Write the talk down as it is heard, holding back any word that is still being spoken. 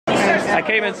I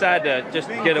came inside to just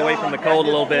get away from the cold a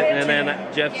little bit, and then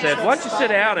Jeff said, "Why don't you sit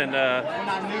down and let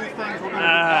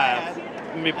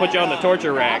me put you on the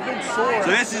torture rack."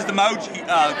 So this is the Moji,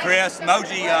 Chris,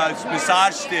 Moji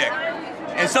massage stick.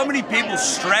 And so many people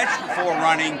stretch before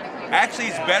running. Actually,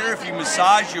 it's better if you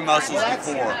massage your muscles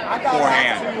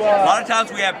beforehand. A lot of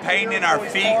times we have pain in our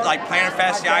feet, like plantar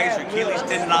fasciitis or Achilles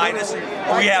tendonitis,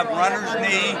 or we have runner's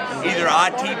knee, either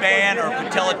IT band or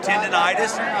patella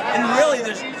tendonitis. And really,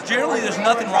 generally there's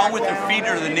nothing wrong with their feet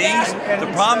or the knees. The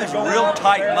problem is real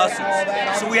tight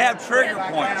muscles. So we have trigger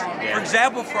points. For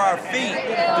example, for our feet,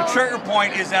 the trigger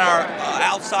point is in our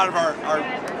outside of our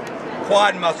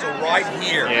quad muscle right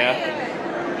here. Yeah.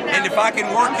 And if I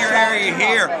can work your area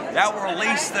here, that will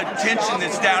release the tension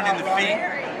that's down in the feet.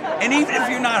 And even if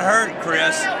you're not hurt,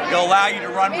 Chris, it'll allow you to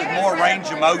run with more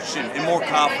range of motion and more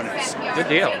confidence. Good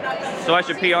deal. So I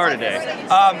should PR today.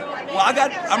 Well,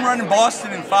 I'm running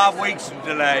Boston in 5 weeks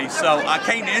today, so I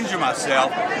can't injure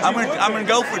myself. I'm gonna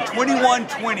go for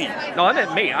 21:20. No, I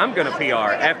meant me. I'm gonna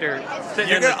PR after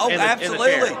sitting in the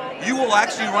absolutely. chair. You will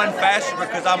actually run faster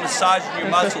because I'm massaging your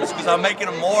muscles, because I'm making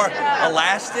them more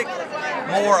elastic,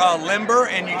 more limber,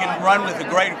 and you can run with a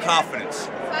greater confidence.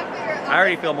 I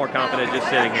already feel more confident just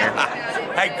sitting here.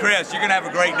 Hey Chris, you're going to have a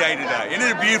great day today. Isn't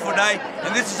it a beautiful day?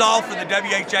 And this is all for the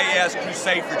WHAS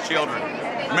Crusade for Children.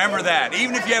 Remember that.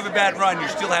 Even if you have a bad run, you're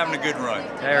still having a good run.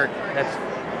 Eric, that's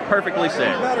perfectly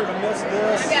said. Better to miss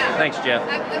this. Thanks, Jeff.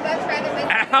 I'd much rather miss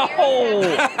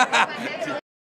Ow!